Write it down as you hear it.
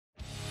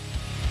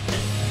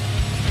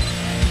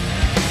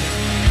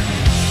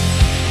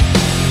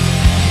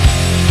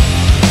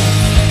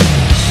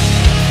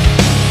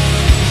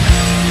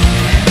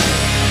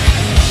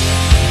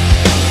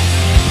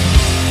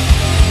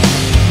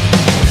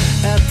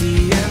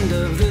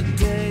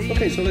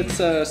Okay, so let's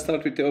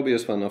start with the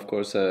obvious one, of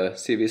course.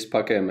 Civis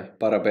Pacem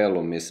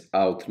Parabellum is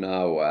out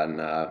now, and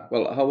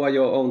well, how are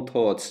your own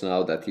thoughts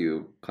now that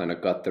you kind of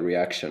got the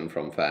reaction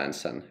from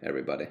fans and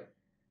everybody?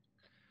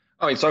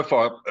 I mean, so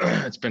far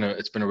it's been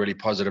a really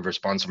positive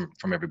response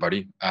from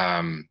everybody.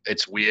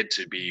 It's weird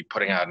to be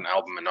putting out an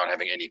album and not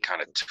having any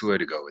kind of tour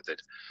to go with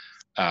it.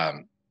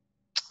 Um,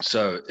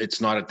 so it's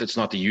not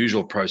the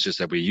usual process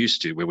that we're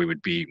used to, where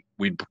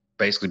we'd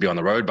basically be on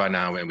the road by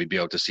now and we'd be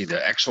able to see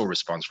the actual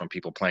response from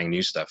people playing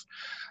new stuff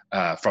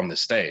from the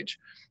stage.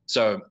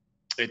 So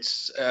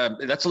it's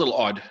that's a little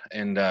odd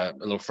and a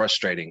little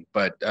frustrating,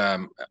 but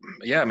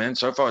yeah, man.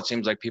 So far, it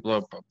seems like people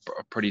are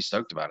pretty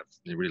stoked about it.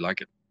 They really like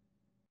it.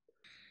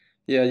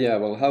 Yeah, yeah.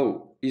 Well,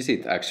 how is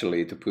it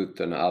actually to put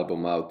an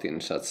album out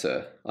in such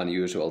a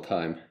unusual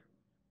time?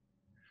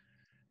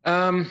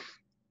 Um,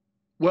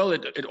 Well,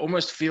 it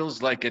almost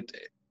feels like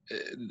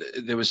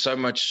there was so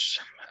much.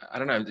 I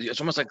don't know.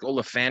 It's almost like all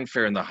the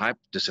fanfare and the hype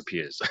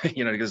disappears.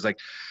 Because like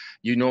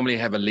you normally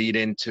have a lead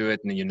into it,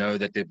 and you know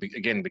that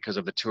again because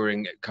of the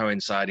touring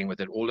coinciding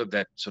with it, all of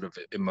that sort of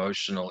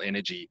emotional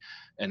energy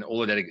and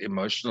all of that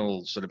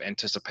emotional sort of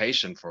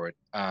anticipation for it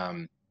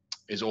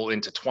is all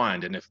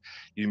intertwined. And if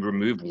you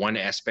remove one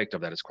aspect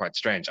of that, it's quite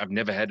strange. I've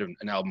never had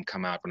an album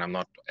come out when I'm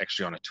not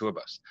actually on a tour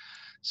bus,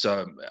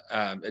 so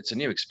it's a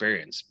new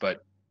experience.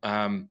 But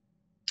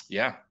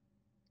yeah,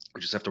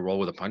 we just have to roll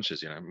with the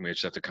punches. We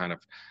just have to kind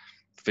of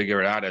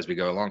figure it out as we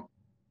go along.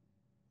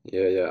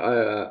 Yeah, yeah.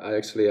 I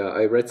actually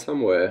I read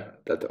somewhere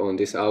that on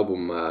this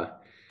album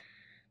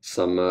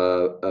some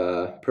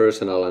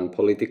personal and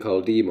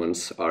political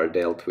demons are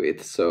dealt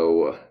with.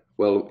 So,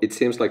 well, it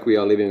seems like we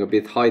are living a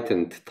bit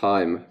heightened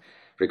time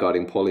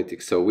regarding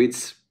politics. So,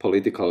 which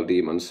political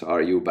demons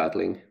are you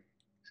battling?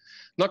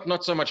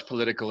 Not so much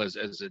political as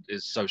it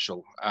is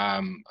social.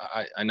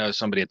 I know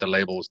somebody at the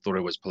labels thought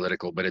it was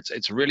political, but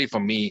it's really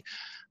for me.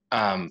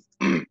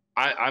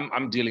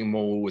 I'm dealing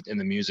more with in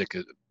the music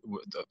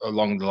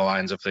along the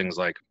lines of things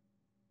like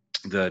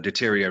the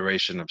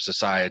deterioration of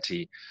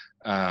society,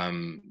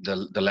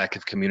 the lack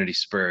of community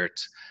spirit,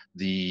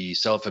 the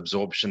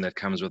self-absorption that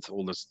comes with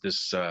all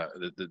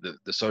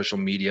the social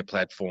media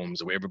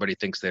platforms where everybody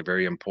thinks they're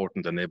very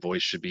important and their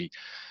voice should be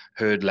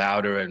heard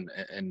louder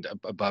and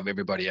above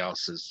everybody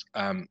else's.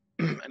 And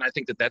I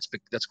think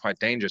that's quite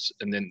dangerous.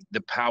 And then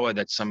the power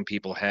that some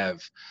people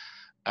have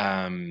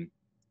um,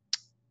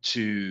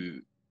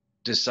 to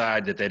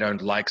decide that they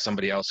don't like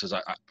somebody else's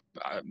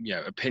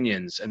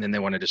opinions, and then they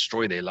want to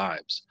destroy their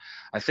lives.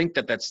 I think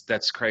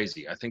that's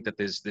crazy. I think that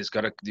there's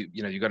got to,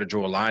 you got to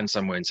draw a line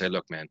somewhere and say,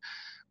 look, man,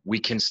 we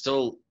can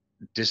still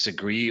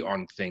disagree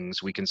on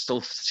things. We can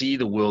still see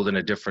the world in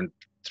a different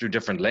through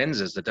different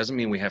lenses. That doesn't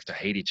mean we have to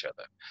hate each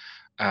other.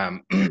 I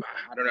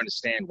don't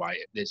understand why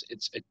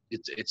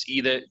it's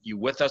either you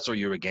with us or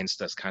you're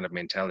against us kind of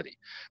mentality.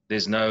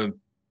 There's no,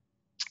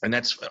 and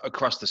that's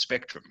across the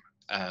spectrum.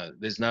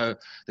 There's no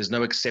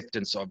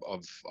acceptance of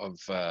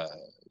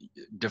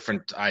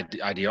different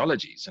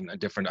ideologies and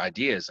different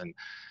ideas. And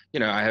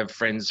I have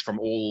friends from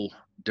all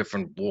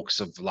different walks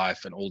of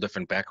life and all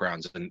different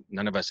backgrounds, and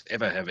none of us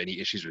ever have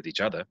any issues with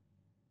each other.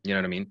 You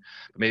know what I mean?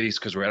 But maybe it's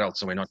because we're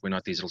adults and we're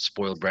not these little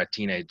spoiled brat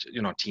teenage,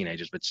 you're not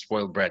teenagers, but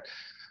spoiled brat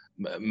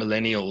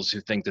millennials who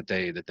think that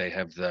they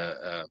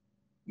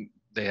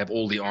have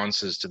all the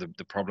answers to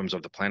the problems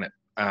of the planet.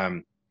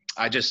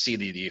 I just see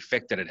the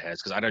effect that it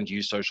has because I don't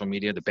use social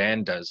media. The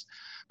band does,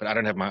 but I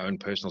don't have my own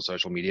personal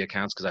social media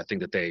accounts because I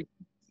think that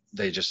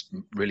they just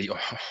really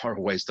are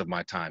a waste of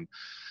my time.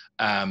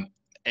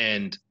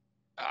 And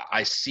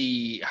I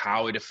see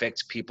how it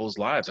affects people's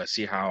lives. I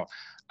see how,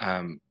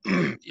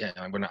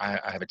 yeah, when I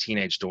have a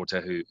teenage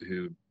daughter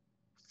who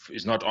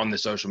is not on the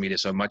social media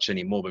so much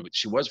anymore, but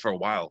she was for a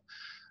while.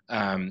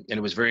 And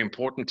it was very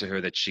important to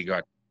her that she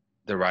got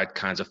the right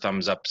kinds of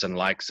thumbs ups and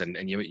likes, and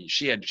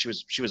she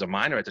was a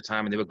minor at the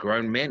time, and there were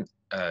grown men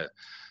uh,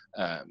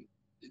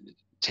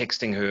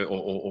 texting her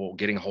or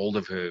getting hold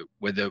of her,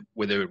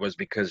 whether it was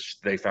because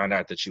they found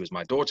out that she was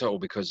my daughter or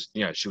because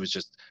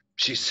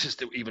she's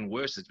just even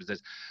worse. It's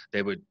because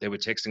they were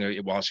texting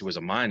her while she was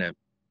a minor.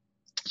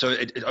 So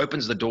it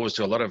opens the doors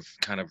to a lot of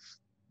kind of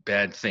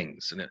bad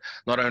things, and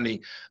not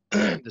only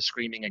the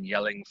screaming and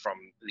yelling from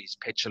these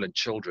petulant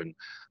children,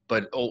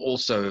 but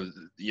also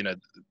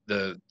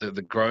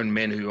the grown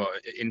men who are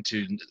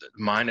into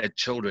minor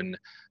children.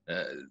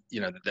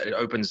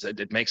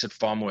 It makes it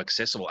far more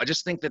accessible. I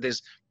just think that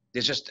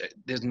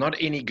there's not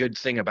any good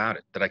thing about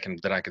it that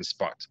I can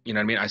spot. You know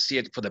what I mean? I see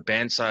it for the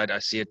band side, I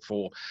see it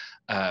for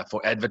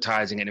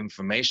advertising and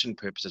information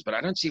purposes, but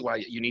I don't see why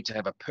you need to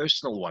have a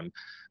personal one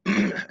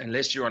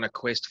unless you're on a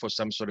quest for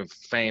some sort of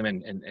fame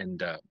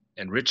and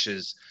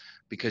riches,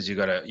 because you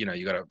got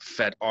a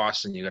fat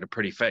ass and you got a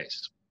pretty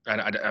face. And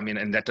I mean,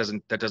 and that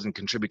doesn't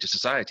contribute to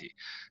society.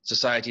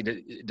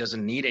 Society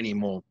doesn't need any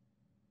more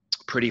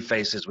pretty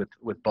faces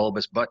with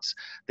bulbous butts.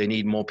 They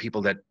need more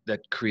people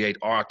that create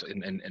art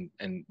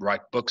and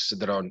write books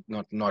that are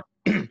not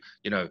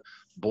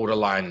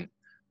borderline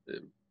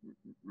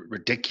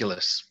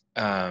ridiculous.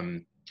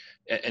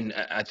 and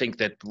I think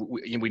that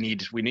we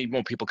need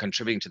more people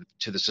contributing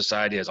to the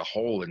society as a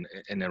whole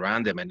and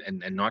around them,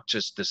 and not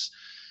just this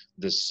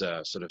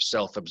sort of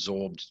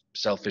self-absorbed,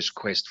 selfish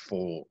quest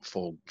for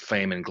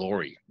fame and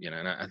glory,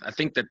 And I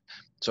think that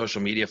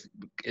social media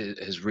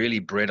has really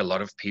bred a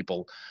lot of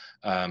people,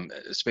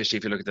 especially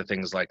if you look at the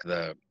things like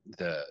the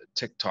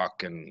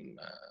TikTok and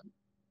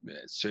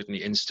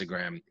certainly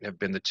Instagram have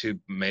been the two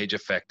major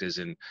factors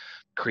in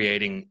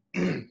creating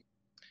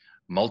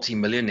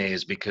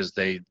multi-millionaires, because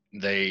they've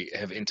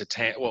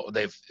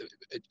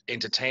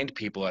entertained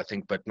people, I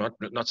think, but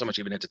not so much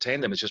even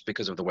entertain them. It's just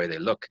because of the way they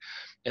look,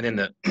 and then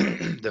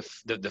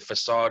the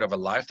facade of a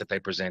life that they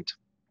present,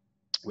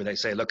 where they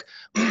say, look,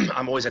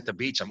 I'm always at the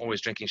beach, I'm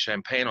always drinking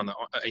champagne on the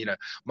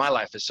my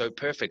life is so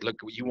perfect, look,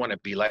 you want to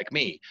be like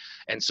me.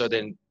 And so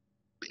then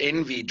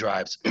envy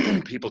drives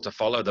people to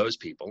follow those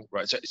people,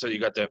 right? So you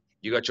got your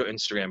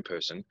Instagram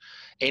person.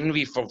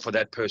 Envy for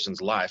that person's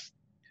life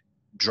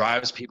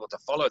drives people to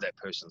follow that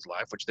person's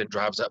life, which then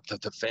drives up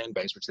the fan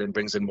base, which then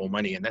brings in more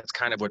money. And that's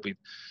kind of what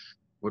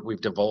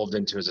we've devolved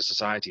into as a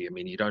society. I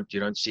mean, you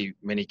don't see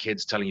many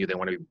kids telling you they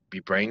want to be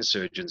brain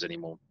surgeons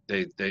anymore.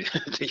 They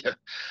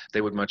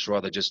they would much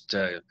rather just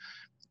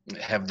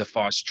have the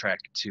fast track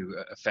to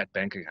a fat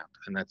bank account.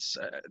 And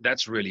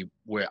that's really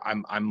where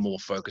I'm more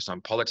focused on.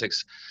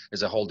 Politics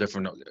is a whole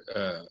different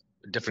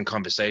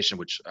conversation,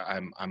 which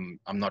I'm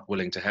not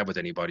willing to have with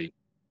anybody,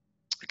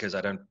 because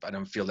I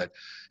don't feel that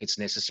it's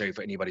necessary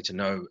for anybody to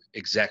know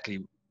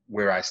exactly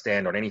where I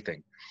stand on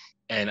anything.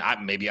 And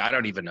maybe I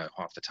don't even know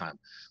half the time.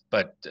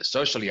 But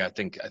socially, I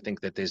think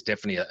that there's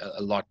definitely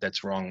a lot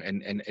that's wrong,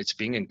 and it's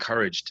being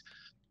encouraged.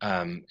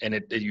 And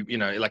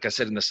like I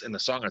said in the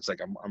song, it's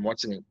like I'm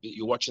watching it.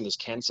 You're watching this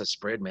cancer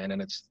spread, man,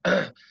 and it's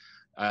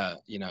I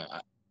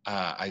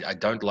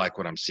don't like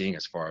what I'm seeing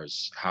as far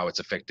as how it's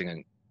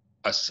affecting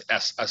us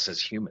as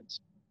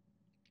humans.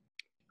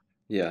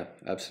 Yeah,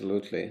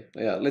 absolutely.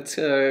 Yeah, let's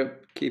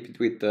keep it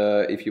with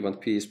If You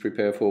Want Peace,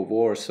 Prepare for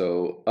War.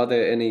 So, are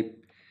there any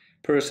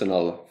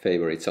personal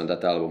favorites on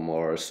that album,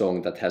 or a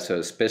song that has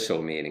a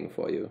special meaning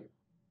for you?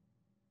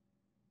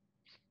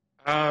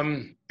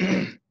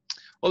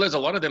 Well, there's a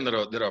lot of them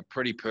that are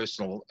pretty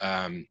personal.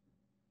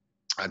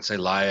 I'd say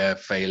Liar,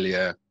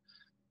 Failure,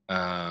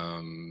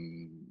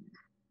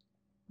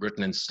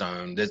 Written in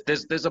Stone.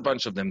 There's a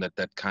bunch of them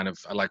that kind of,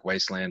 I like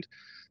Wasteland.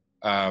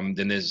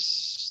 Then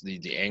there's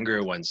the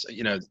angrier ones.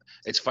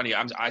 It's funny.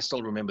 I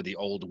still remember the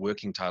old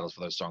working titles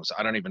for those songs. So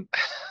I don't even,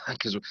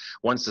 because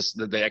once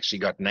they actually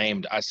got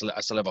named, I still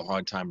have a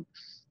hard time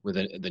with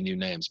the new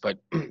names. But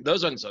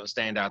those ones are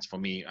standouts for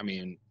me. I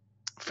mean,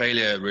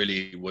 Failure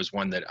really was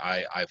one that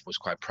I was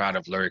quite proud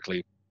of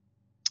lyrically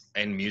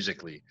and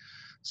musically.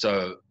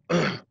 So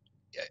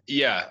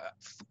yeah,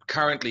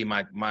 currently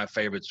my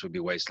favorites would be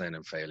Wasteland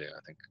and Failure,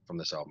 I think, from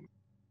this album.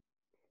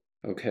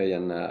 Okay,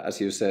 and as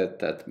you said,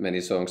 that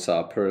many songs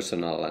are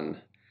personal, and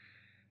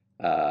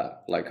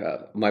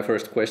my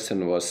first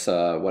question was,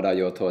 what are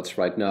your thoughts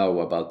right now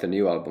about the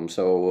new album?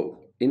 So,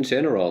 in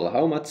general,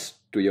 how much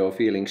do your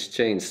feelings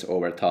change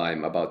over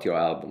time about your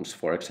albums?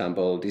 For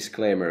example,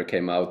 Disclaimer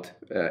came out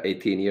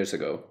 18 years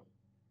ago.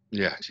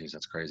 Yeah, geez,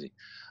 that's crazy.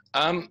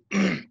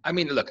 I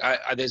mean, look,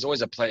 there's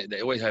always a place.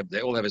 They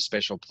all have a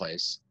special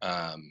place.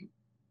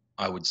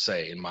 I would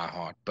say in my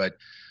heart, but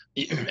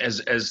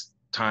as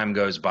time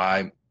goes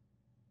by,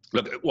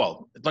 look,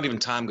 well, not even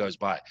time goes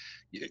by.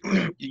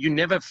 You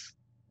never,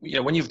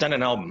 when you've done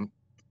an album,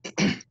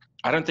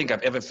 I don't think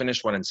I've ever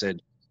finished one and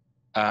said,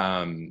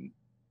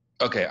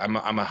 okay, I'm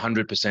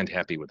 100%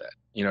 happy with that.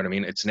 You know what I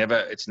mean? It's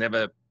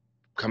never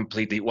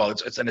completely, well,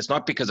 it's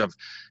not because of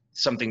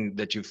something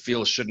that you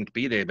feel shouldn't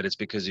be there, but it's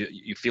because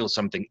you feel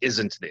something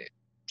isn't there.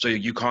 So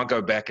you can't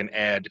go back and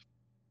add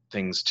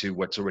things to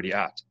what's already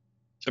out.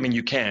 I mean,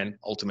 you can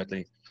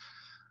ultimately,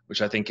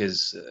 which I think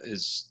is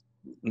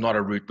not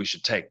a route we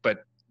should take.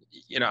 But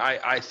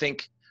I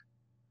think,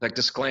 like,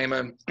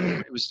 Disclaimer,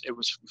 it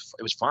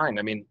was fine.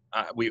 I mean,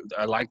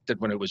 I liked it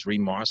when it was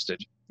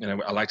remastered,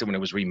 and I liked it when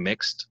it was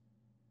remixed,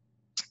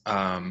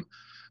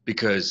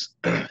 because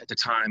at the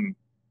time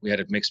we had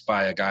it mixed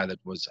by a guy that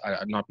was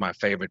not my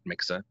favorite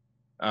mixer.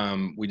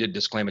 We did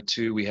Disclaimer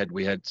 2. We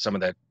had some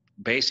of that.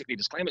 Basically,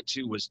 Disclaimer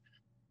 2 was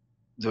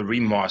the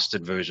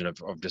remastered version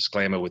of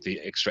Disclaimer with the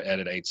extra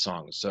added 8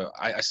 songs. So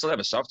I still have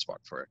a soft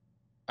spot for it.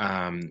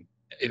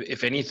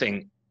 If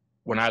anything,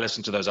 when I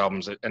listen to those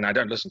albums, and I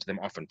don't listen to them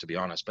often, to be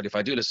honest, but if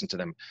I do listen to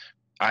them,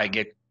 I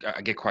get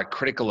quite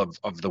critical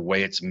of the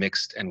way it's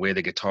mixed and where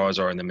the guitars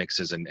are in the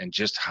mixes, and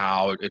just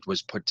how it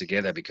was put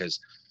together, because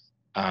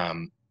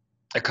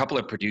a couple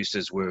of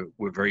producers were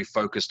very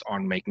focused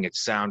on making it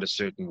sound a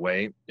certain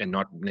way and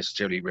not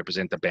necessarily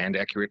represent the band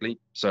accurately.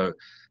 So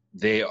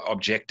their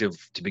objective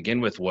to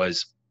begin with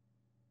was,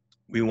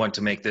 we want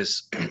to make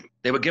this,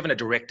 they were given a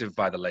directive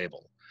by the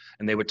label,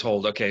 and they were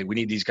told, okay, we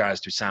need these guys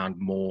to sound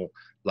more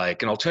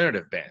like an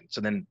alternative band. So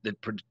then the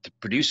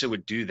producer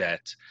would do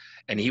that,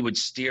 and he would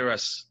steer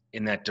us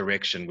in that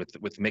direction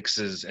with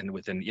mixes and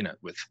with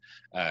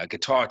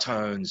guitar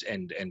tones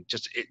and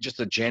just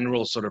the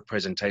general sort of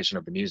presentation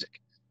of the music.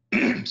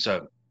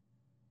 So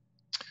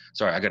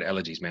Sorry, I got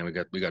allergies, man.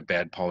 We got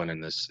bad pollen in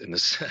this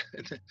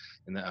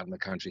out in the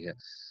country here.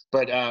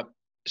 But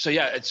so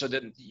yeah, so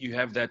then you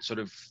have that sort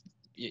of,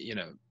 you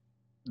know,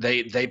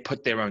 they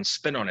put their own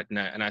spin on it,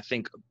 and I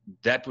think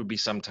that would be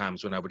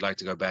sometimes when I would like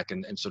to go back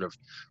and sort of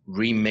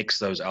remix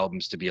those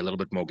albums to be a little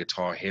bit more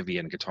guitar heavy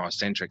and guitar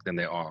centric than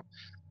they are.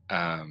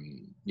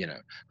 You know,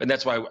 and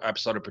that's why I've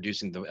started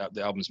producing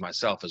the albums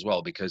myself as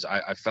well, because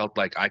I felt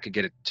like I could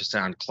get it to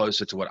sound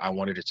closer to what I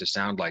wanted it to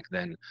sound like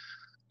than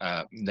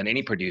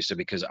any producer,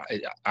 because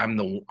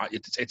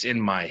it's in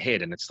my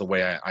head and it's the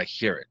way I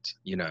hear it,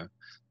 you know.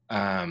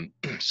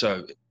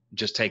 So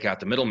just take out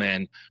the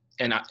middleman,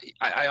 and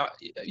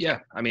yeah,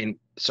 I mean,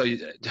 so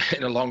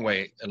in a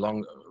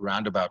long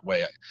roundabout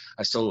way,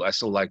 I still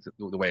like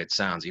the way it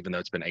sounds, even though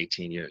it's been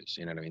 18 years.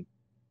 You know what I mean?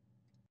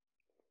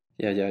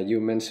 Yeah. You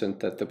mentioned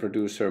that the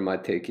producer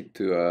might take it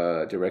to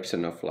a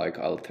direction of like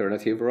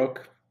alternative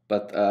rock,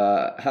 but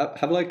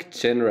have like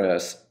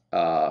genres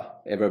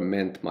ever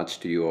meant much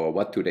to you, or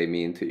what do they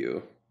mean to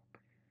you?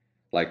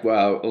 Like,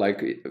 wow,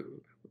 like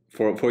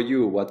for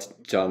you, what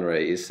genre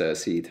is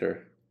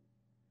Seether?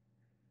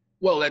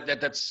 Well,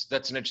 that's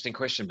an interesting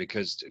question,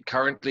 because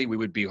currently we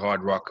would be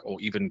hard rock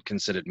or even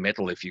considered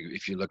metal if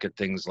you look at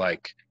things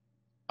like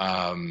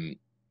um,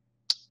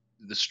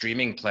 the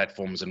streaming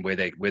platforms and where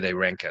they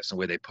rank us and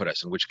where they put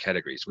us in which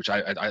categories, which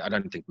I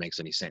don't think makes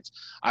any sense.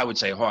 I would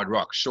say hard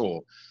rock,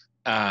 sure,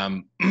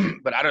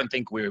 but I don't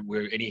think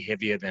we're any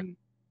heavier than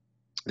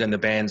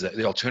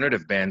the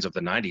alternative bands of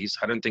the 90s.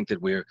 I don't think that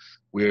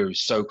we're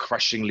so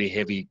crushingly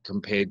heavy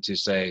compared to,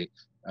 say,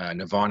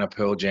 Nirvana,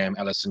 Pearl Jam,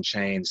 Alice in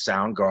Chains,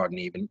 Soundgarden.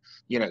 Even,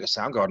 you know, the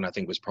Soundgarden I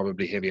think was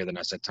probably heavier than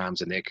us at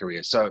times in their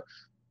career. So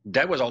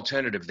that was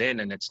alternative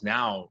then, and it's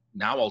now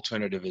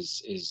alternative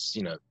is,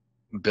 you know,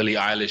 Billie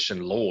Eilish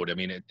and Lord. I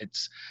mean,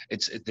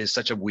 there's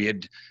such a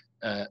weird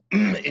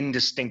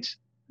indistinct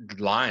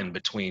line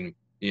between,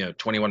 you know,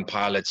 21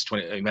 Pilots,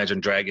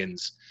 Imagine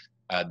Dragons.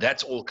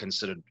 That's all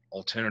considered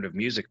alternative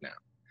music now.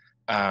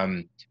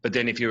 But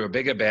then if you're a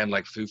bigger band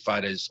like Foo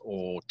Fighters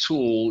or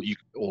Tool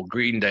or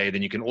Green Day,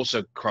 then you can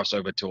also cross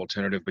over to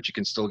alternative, but you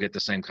can still get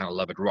the same kind of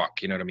love it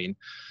rock. You know what I mean?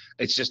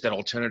 It's just that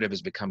alternative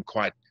has become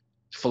quite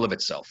full of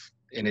itself,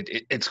 and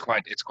it's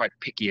quite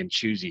picky and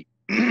choosy.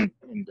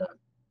 And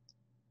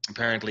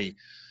apparently,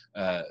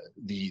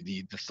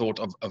 the thought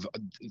of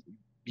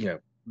you know,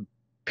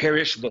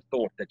 perish the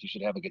thought that you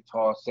should have a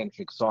guitar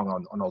centric song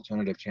on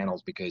alternative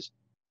channels, because,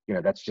 you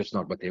know, that's just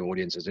not what their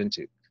audience is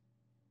into.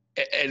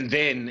 And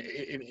then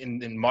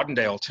in modern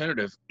day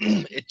alternative,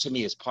 it to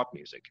me is pop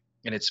music,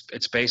 and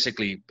it's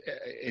basically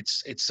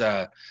it's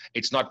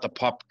not the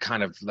pop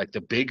kind of like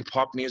the big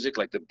pop music,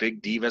 like the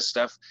big diva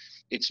stuff.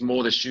 It's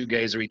more the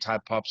shoegazery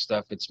type pop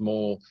stuff. It's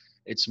more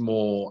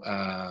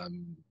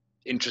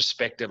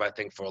introspective, I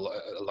think, for a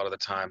lot of the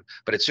time,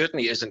 but it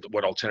certainly isn't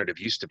what alternative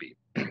used to be.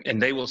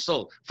 And they will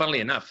still, funnily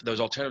enough,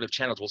 those alternative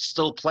channels will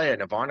still play a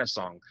Nirvana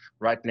song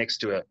right next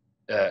to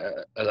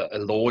a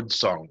Lord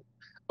song,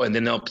 and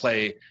then they'll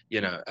play,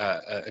 you know,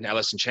 an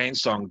Alice in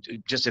Chains song,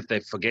 just if they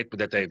forget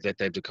that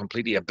they've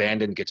completely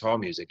abandoned guitar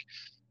music,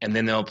 and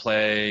then they'll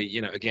play, you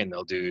know, again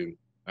they'll do,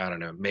 I don't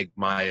know, Meg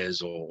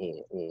Myers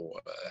or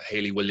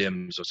Hayley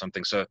Williams or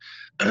something. So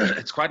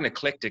it's quite an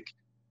eclectic,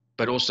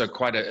 but also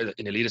quite an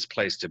elitist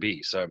place to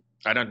be. So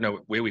I don't know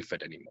where we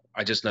fit anymore.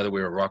 I just know that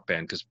we're a rock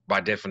band because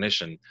by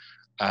definition,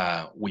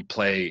 we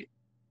play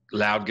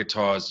loud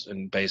guitars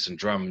and bass and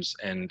drums,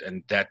 and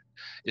that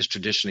is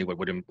traditionally what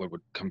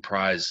would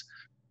comprise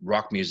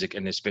rock music,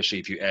 and especially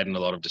if you add in a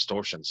lot of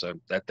distortion. So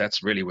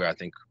that's really where I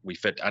think we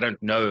fit. I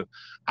don't know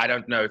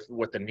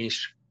what the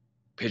niche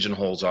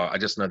pigeonholes are. I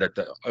just know that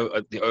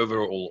the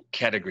overall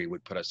category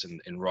would put us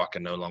in rock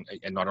and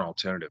not an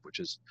alternative, which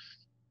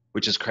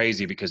is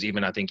crazy, because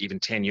even I think even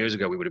 10 years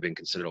ago we would have been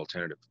considered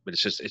alternative, but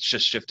it's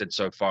just shifted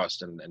so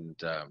fast,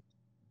 and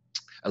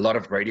a lot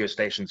of radio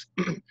stations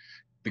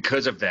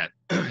because of that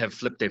have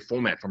flipped their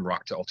format from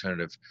rock to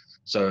alternative,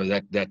 so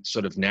that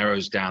sort of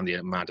narrows down the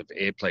amount of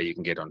airplay you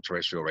can get on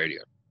terrestrial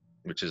radio,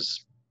 which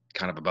is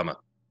kind of a bummer.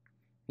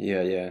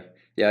 Yeah.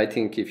 I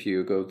think if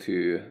you go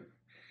to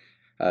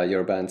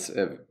your band's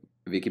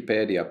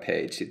Wikipedia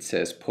page, it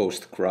says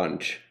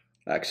post-grunge,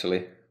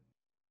 actually.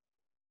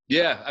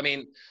 Yeah, I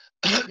mean,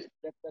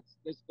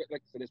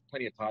 there's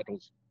plenty of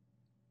titles.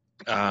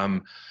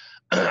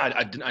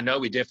 I know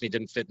we definitely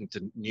didn't fit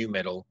into new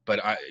metal, but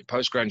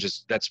post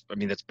grunge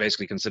that's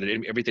basically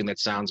considered everything that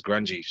sounds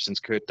grungy since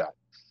Kurt died,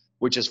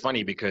 which is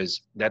funny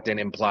because that then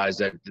implies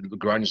that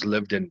grunge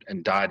lived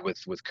and died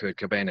with Kurt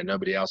Cobain, and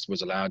nobody else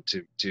was allowed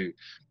to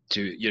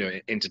you know,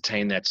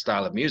 entertain that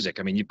style of music.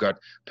 I mean, you've got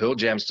Pearl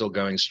Jam still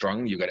going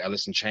strong, you've got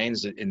Alice in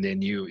Chains in their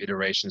new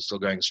iteration still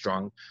going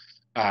strong.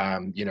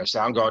 You know,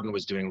 Soundgarden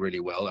was doing really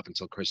well up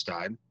until Chris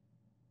died.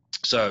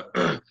 So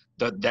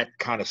that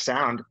kind of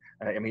sound,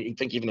 I mean, you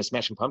think even the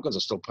Smashing Pumpkins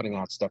are still putting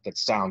out stuff that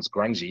sounds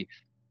grungy.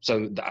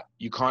 So that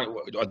you can't,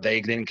 are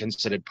they then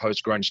considered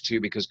post grunge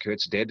too because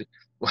Kurt's dead?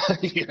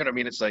 You know what I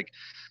mean? It's like,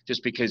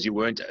 just because you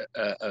weren't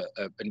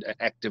an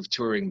active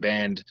touring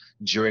band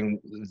during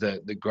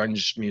the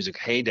grunge music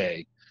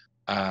heyday,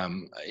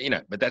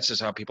 But that's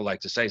just how people like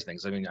to say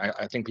things. I mean,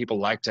 I think people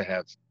like to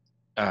have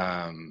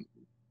um,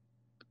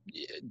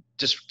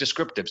 just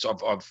descriptives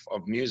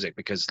of music,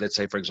 because let's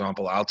say, for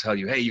example, I'll tell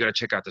you, hey, you got to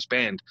check out this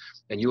band,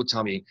 and you'll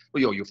tell me,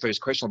 well, your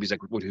first question will be like,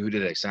 well, who do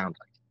they sound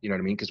like? You know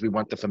what I mean? Because we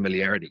want the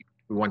familiarity.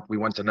 We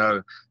want to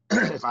know.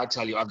 If I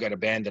tell you I've got a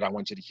band that I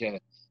want you to hear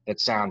that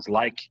sounds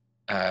like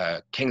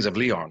Kings of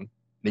Leon,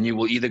 then you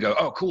will either go,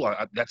 oh, cool,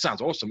 that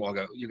sounds awesome,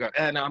 or you go,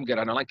 no, I'm good,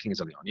 I don't like Kings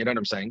of Leon. You know what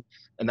I'm saying?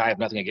 And I have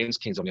nothing against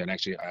Kings of Leon.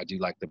 Actually, I do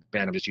like the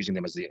band. I'm just using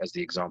them as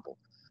the example.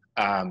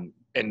 And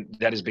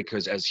that is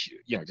because, as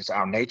you know, just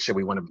our nature,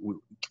 we want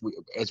to,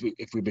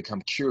 if we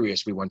become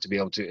curious, we want to be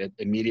able to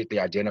immediately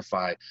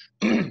identify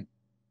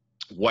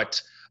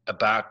what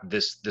about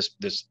this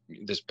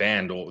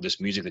band or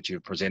this music that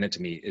you've presented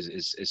to me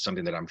is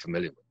something that I'm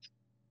familiar with.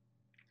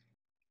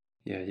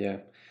 Yeah.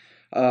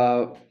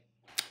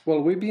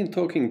 Well, we've been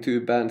talking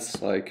to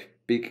bands like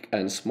big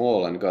and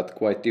small and got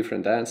quite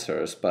different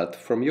answers. But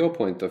from your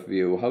point of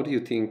view, how do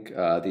you think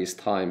these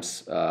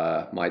times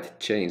might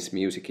change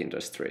music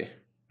industry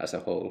as a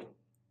whole?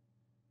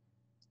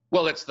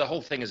 Well, it's the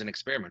whole thing is an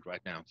experiment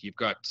right now. You've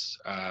got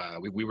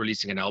we're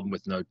releasing an album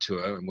with no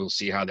tour, and we'll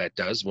see how that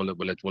does. Will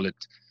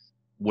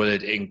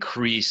it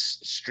increase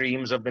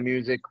streams of the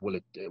music? Will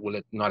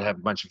it not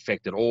have much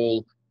effect at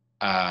all?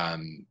 Do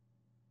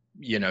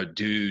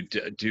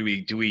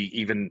we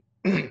even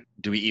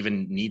do we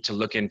even need to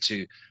look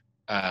into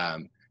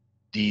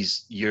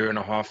these year and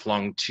a half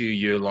long, 2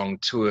 year long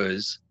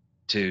tours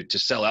to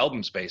sell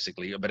albums,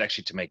 basically, but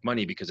actually to make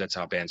money, because that's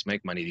how bands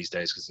make money these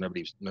days, because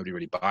nobody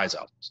really buys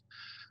albums.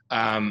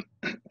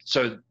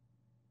 So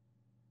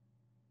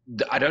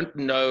I don't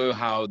know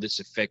how this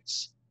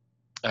affects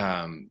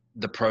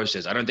the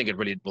process. I don't think it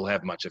really will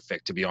have much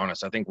effect, to be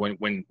honest. I think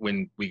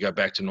when we go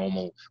back to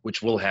normal,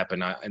 which will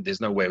happen, and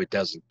there's no way it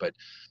doesn't, but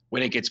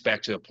when it gets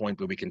back to a point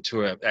where we can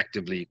tour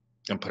actively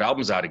and put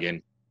albums out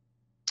again,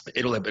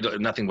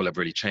 nothing will have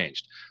really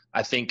changed.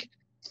 I think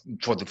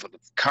for the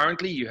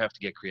currently you have to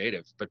get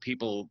creative, but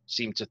people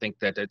seem to think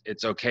that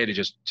it's okay to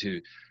just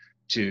to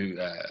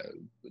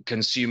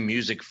consume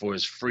music for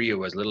as free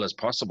or as little as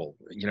possible.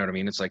 You know what I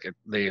mean? It's like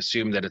they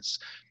assume that it's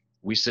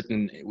we sit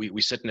in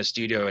a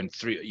studio, and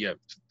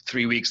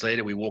 3 weeks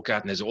later we walk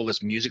out and there's all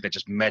this music that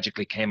just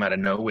magically came out of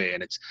nowhere,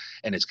 and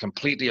it's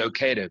completely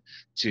okay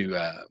to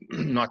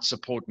not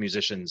support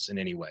musicians in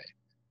any way.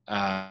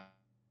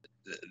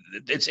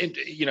 It's and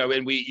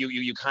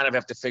you kind of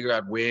have to figure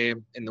out where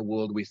in the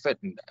world we fit.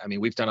 And I mean,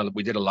 we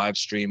did a live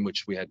stream,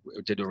 which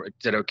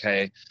did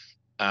okay,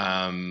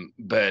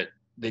 but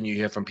then you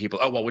hear from people,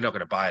 oh, well, we're not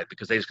going to buy it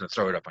because they're just going to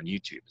throw it up on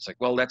YouTube. It's like,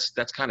 well, that's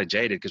kind of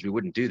jaded, because we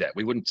wouldn't do that.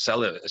 We wouldn't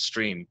sell a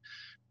stream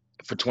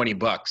for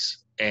 $20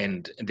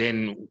 and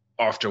then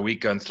after a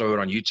week go and throw it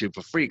on YouTube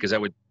for free, because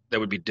that would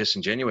be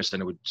disingenuous,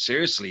 and it would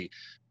seriously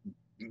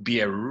be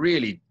a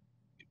really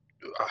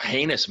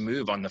heinous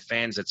move on the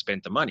fans that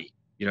spent the money.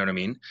 You know what I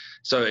mean?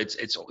 So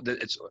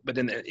but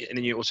then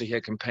you also hear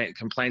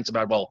complaints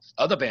about, well,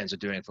 other bands are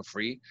doing it for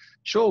free.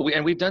 Sure,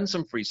 we've done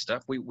some free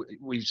stuff.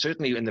 We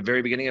certainly, in the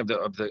very beginning of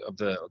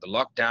the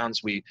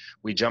lockdowns, we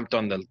jumped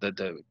on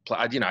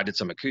I did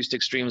some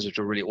acoustic streams, which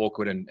were really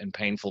awkward and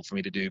painful for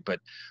me to do, but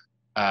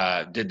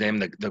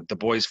the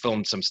boys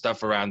filmed some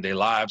stuff around their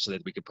lives so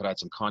that we could put out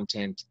some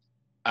content.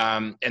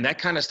 And that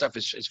kind of stuff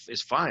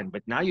is fine.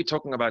 But now you're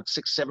talking about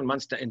 6-7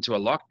 months into a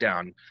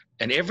lockdown,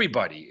 and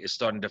everybody is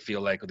starting to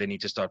feel like they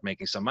need to start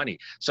making some money.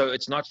 So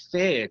it's not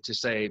fair to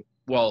say,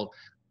 well,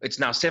 it's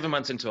now 7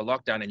 months into a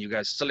lockdown and you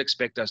guys still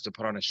expect us to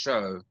put on a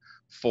show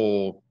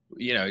for,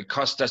 it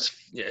cost us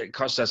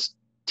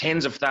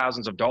tens of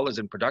thousands of dollars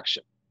in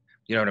production.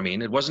 You know what I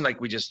mean? It wasn't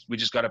like we just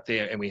got up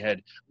there and we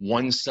had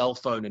one cell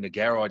phone in a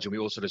garage and we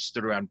all sort of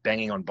stood around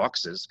banging on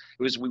boxes.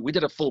 It was we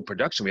did a full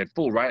production. We had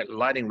full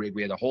lighting rig.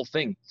 We had the whole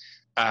thing.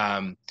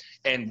 And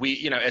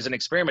we, as an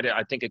experiment,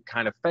 I think it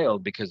kind of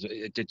failed, because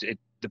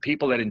the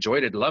people that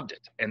enjoyed it loved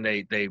it, and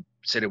they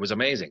said it was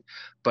amazing.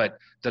 But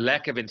the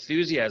lack of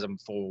enthusiasm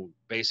for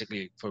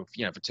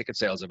ticket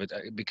sales of it,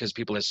 because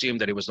people assumed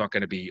that it was not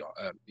going to be,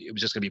 it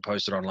was just going to be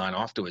posted online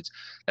afterwards.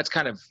 It's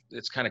kind of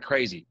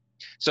crazy.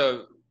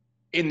 So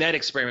in that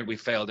experiment, we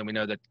failed, and we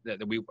know that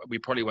we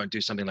probably won't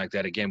do something like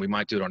that again. We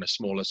might do it on a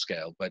smaller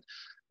scale, but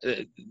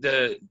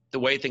the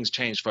way things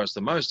change for us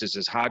the most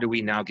is how do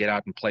we now get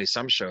out and play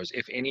some shows,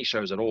 if any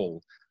shows at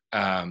all,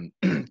 to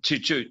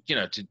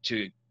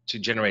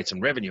generate some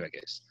revenue, I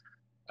guess.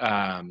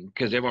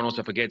 Because everyone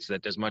also forgets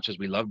that as much as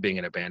we love being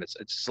in a band,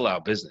 it's still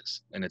our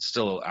business and it's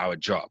still our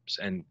jobs,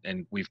 and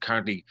we've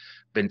currently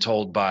been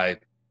told by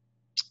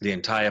the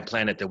entire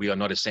planet that we are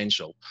not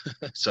essential.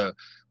 So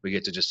we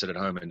get to just sit at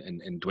home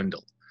and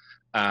dwindle.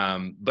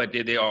 But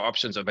there are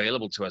options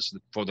available to us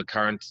for the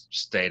current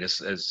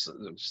status, as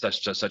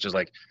such as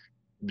like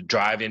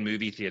drive-in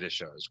movie theater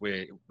shows,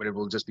 where it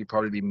will just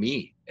probably be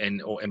me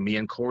and me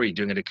and Corey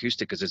doing it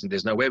acoustic, because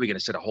there's no way we're going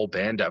to set a whole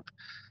band up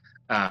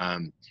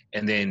And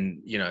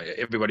then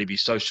everybody be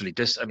socially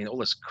I mean, all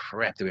this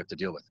crap that we have to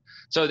deal with.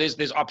 So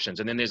there's options,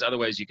 and then there's other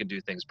ways you can do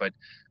things, but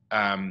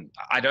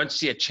I don't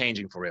see it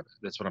changing forever.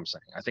 That's what I'm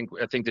saying. I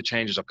think the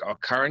changes are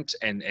current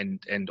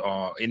and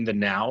are in the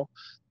now,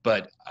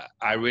 but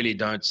I really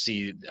don't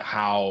see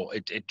how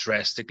it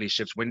drastically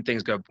shifts when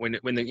things go when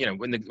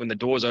the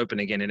doors open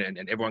again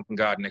and everyone can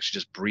go out and actually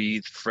just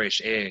breathe fresh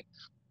air.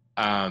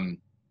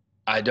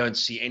 I don't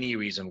see any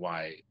reason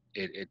why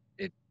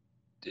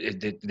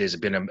there's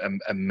been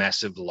a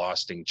massive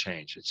lasting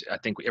change. I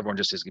think everyone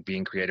just is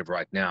being creative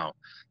right now,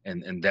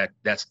 and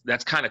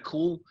that's kind of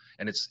cool,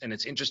 and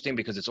it's interesting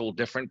because it's all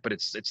different, but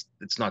it's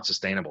not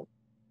sustainable.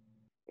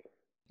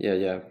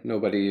 Yeah.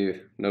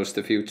 Nobody knows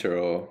the future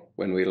or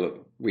when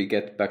we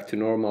get back to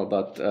normal.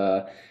 But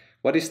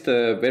what is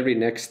the very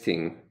next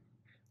thing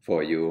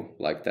for you?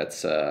 Like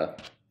that's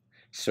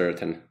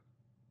certain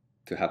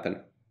to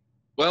happen.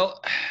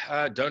 Well,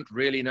 don't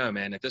really know,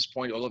 man. At this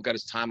point, all I've got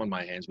is time on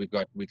my hands. We're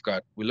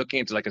looking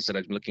into, like I said,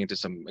 I'm looking into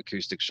some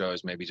acoustic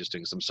shows, maybe just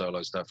doing some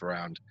solo stuff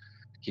around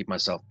to keep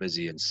myself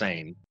busy and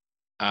sane.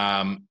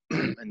 And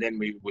then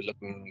we're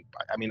looking.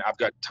 I mean, I've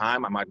got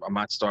time. I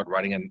might start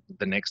writing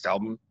the next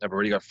album. I've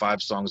already got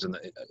 5 songs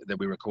that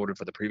we recorded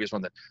for the previous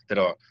one that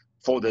are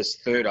for this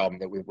third album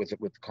that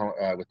with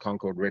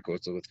Concord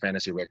Records or with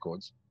Fantasy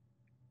Records.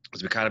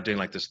 Because we're kind of doing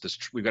like this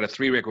we've got a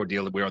 3-record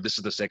deal that this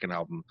is the second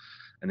album,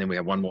 and then we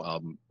have one more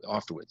album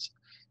afterwards.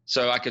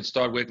 So I could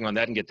start working on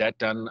that and get that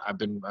done. I've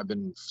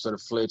been sort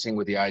of flirting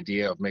with the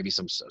idea of maybe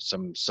some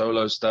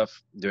solo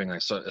stuff, doing a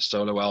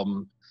solo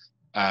album.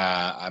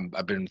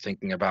 I've been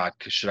thinking about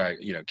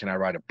can I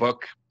write a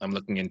book? I'm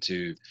looking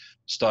into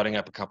starting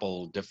up a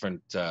couple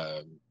different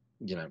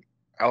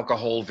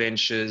alcohol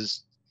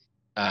ventures.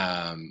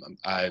 I'm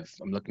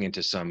looking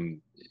into some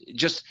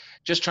just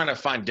trying to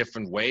find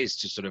different ways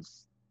to sort of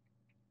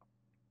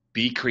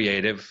be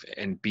creative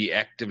and be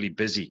actively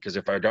busy, because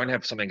if I don't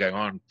have something going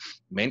on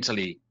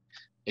mentally,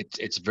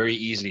 it's very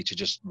easily to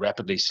just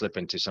rapidly slip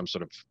into some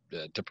sort of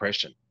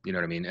depression. You know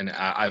what I mean? And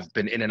I've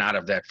been in and out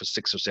of that for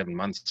 6 or 7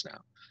 months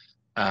now.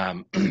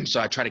 So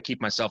I try to keep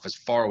myself as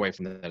far away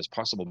from that as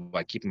possible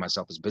by keeping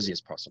myself as busy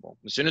as possible.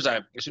 As soon as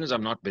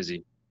I'm not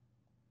busy,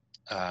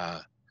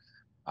 I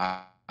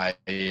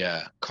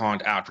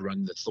can't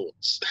outrun the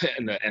thoughts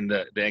and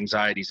the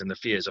anxieties and the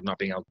fears of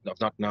not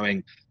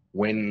knowing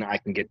when I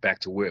can get back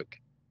to work.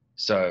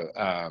 So,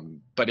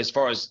 but as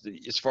far as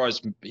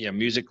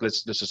music,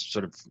 let's just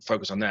sort of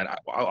focus on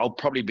that. I'll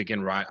probably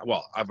begin writing.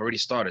 Well, I've already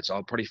started, so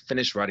I'll probably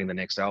finish writing the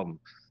next album.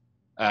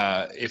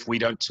 If we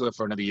don't tour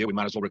for another year, we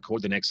might as well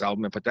record the next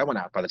album and put that one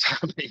out by the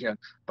time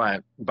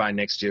by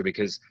next year,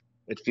 because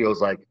it feels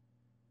like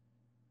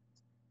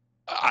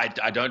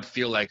I don't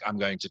feel like I'm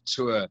going to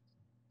tour.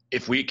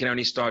 If we can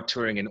only start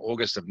touring in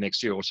August of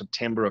next year or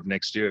September of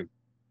next year,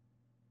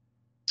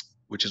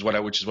 which is what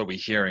we're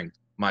hearing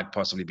might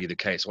possibly be the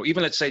case, or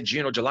even let's say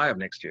June or July of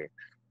next year,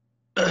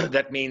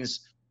 that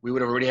means we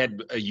would have already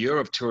had a year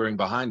of touring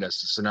behind us.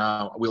 So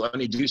now we'll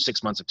only do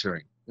 6 months of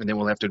touring, and then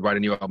we'll have to write a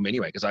new album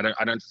anyway. Because I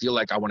don't feel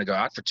like I want to go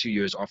out for 2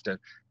 years after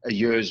a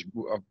year's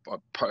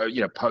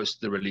post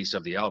the release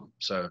of the album.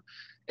 So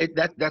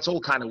that's all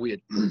kind of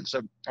weird.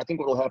 So I think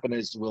what will happen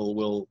is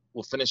we'll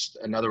finish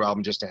another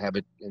album just to have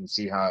it and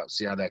see how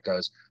that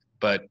goes.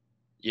 But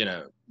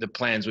the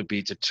plans would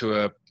be to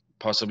tour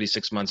possibly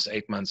 6 months,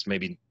 8 months,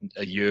 maybe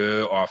a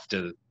year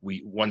after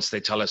once they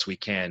tell us we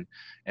can,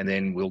 and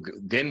then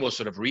we'll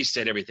sort of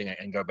reset everything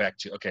and go back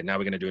to, okay, now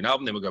we're going to do an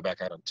album, then we'll go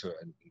back out on tour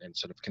and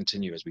sort of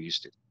continue as we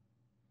used to.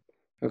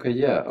 Okay,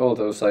 yeah, all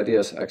those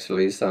ideas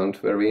actually sound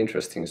very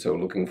interesting. So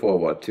looking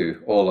forward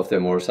to all of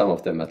them, or some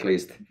of them at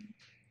least.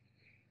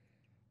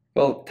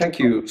 Well, thank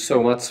you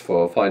so much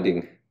for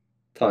finding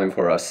time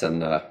for us,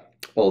 and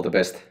all the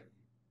best.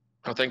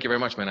 Oh, thank you very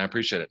much, man. I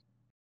appreciate it.